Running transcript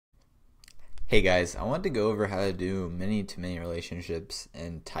Hey guys, I wanted to go over how to do many-to-many relationships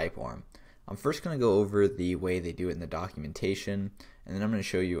in Typeorm. I'm first going to go over the way they do it in the documentation, and then I'm going to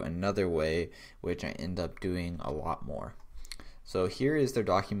show you another way which I end up doing a lot more. So here is their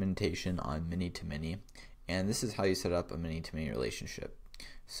documentation on many-to-many, and this is how you set up a many-to-many relationship.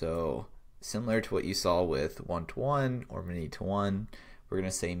 So similar to what you saw with one-to-one or many-to-one, we're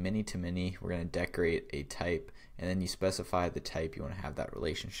going to say many-to-many, we're going to decorate a type, and then you specify the type you want to have that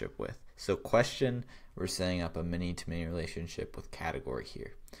relationship with. So question, we're setting up a many-to-many relationship with category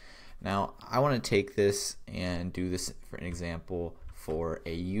here. Now I want to take this and do this for an example for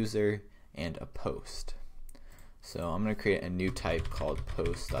a user and a post. So I'm going to create a new type called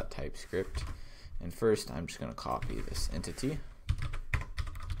post.typescript, and first I'm just going to copy this entity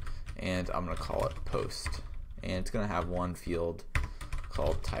and I'm going to call it post, and it's going to have one field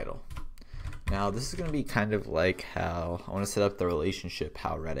called title. Now this is going to be kind of like how I want to set up the relationship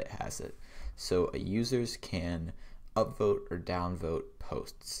how Reddit has it. So users can upvote or downvote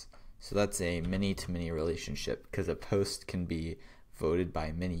posts. So that's a many-to-many relationship because a post can be voted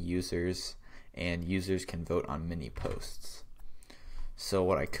by many users and users can vote on many posts. So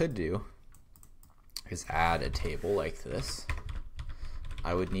what I could do is add a table like this.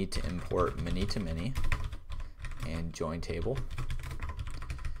 I would need to import many-to-many and join table.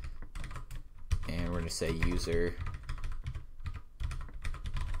 And we're going to say user,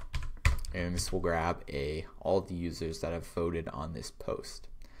 and this will grab all the users that have voted on this post.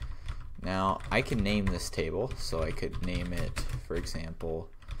 Now I can name this table, so I could name it, for example,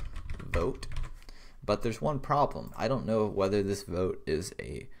 vote, but there's one problem. I don't know whether this vote is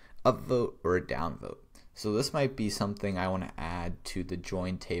a upvote or a downvote. So this might be something I want to add to the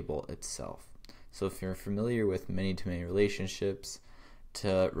join table itself. So if you're familiar with many-to-many relationships,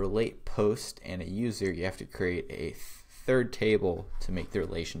 to relate post and a user, you have to create a third table to make the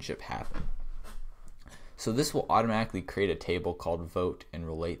relationship happen. So this will automatically create a table called vote and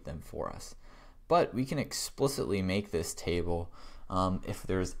relate them for us. But we can explicitly make this table if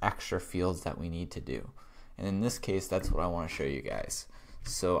there's extra fields that we need to do. And in this case, that's what I want to show you guys.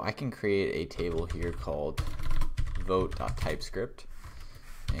 So I can create a table here called vote.typescript,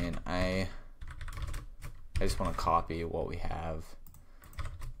 and I just want to copy what we have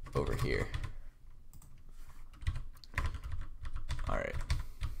over here. Alright,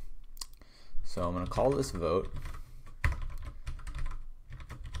 so I'm going to call this vote,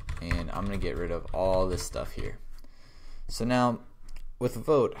 and I'm going to get rid of all this stuff here. So now with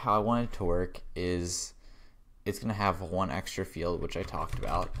vote, how I want it to work is it's going to have one extra field which I talked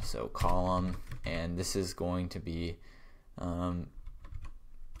about, so column, and this is going to be I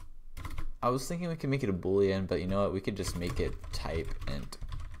was thinking we could make it a boolean, but you know what, we could just make it type int.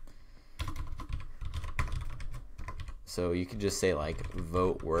 So you could just say like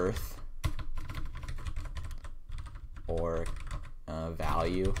vote worth or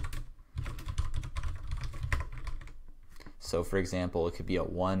value. So for example, it could be a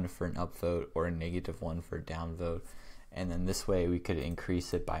 1 for an upvote or a -1 for a downvote, and then this way we could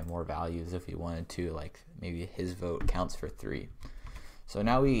increase it by more values if we wanted to, like maybe his vote counts for 3. So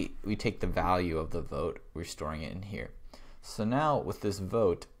now we take the value of the vote, we're storing it in here. So now with this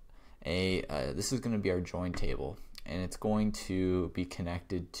vote, this is going to be our join table, and it's going to be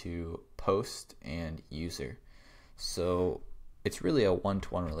connected to post and user. So it's really a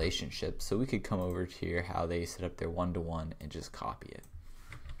one-to-one relationship, so we could come over to here how they set up their one-to-one and just copy it.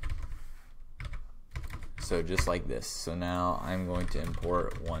 So just like this. So now I'm going to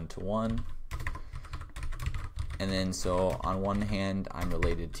import one-to-one, and then so on one hand I'm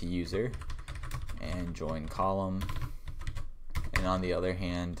related to user and join column, and on the other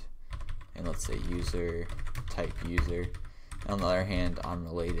hand, and let's say user type user, and on the other hand I'm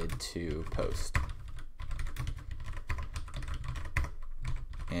related to post,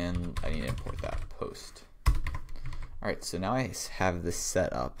 and I need to import that post. Alright, so now I have this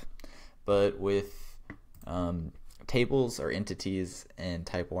set up, but with tables or entities in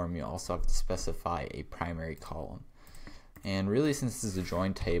Typeorm, you also have to specify a primary column. And really, since this is a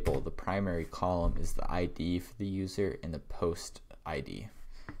join table, the primary column is the ID for the user and the post ID.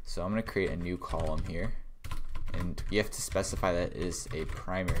 So I'm going to create a new column here, and you have to specify that it is a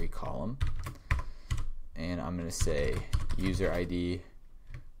primary column, and I'm going to say user ID,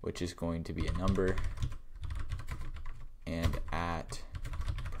 which is going to be a number, and at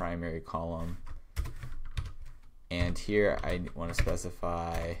primary column, and here I want to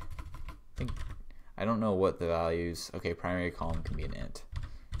specify, I don't know what the values, okay, primary column can be an int,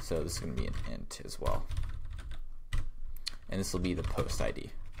 so this is going to be an int as well, and this will be the post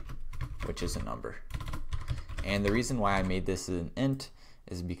ID, which is a number. And the reason why I made this an int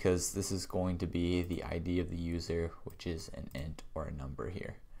is because this is going to be the ID of the user, which is an int or a number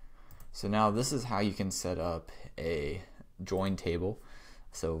here. So now this is how you can set up a join table.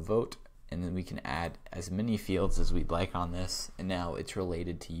 So vote, and then we can add as many fields as we'd like on this, and now it's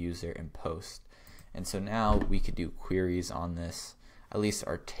related to user and post. And so now we could do queries on this. At least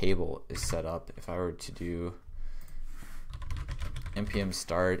our table is set up. If I were to do npm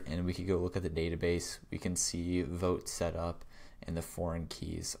start and we could go look at the database, we can see vote set up and the foreign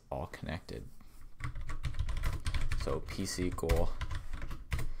keys all connected. So PC goal.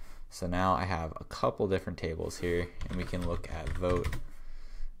 So now I have a couple different tables here, and we can look at vote,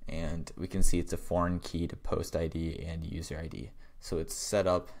 and we can see it's a foreign key to post ID and user ID. So it's set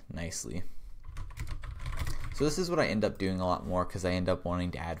up nicely. So this is what I end up doing a lot more, because I end up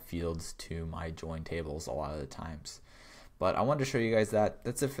wanting to add fields to my join tables a lot of the times. But I wanted to show you guys that.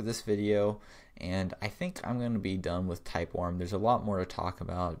 That's it for this video, and I think I'm going to be done with Typeorm. There's a lot more to talk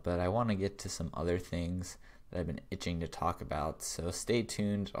about, but I want to get to some other things that I've been itching to talk about. So stay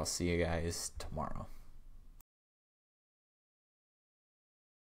tuned. I'll see you guys tomorrow.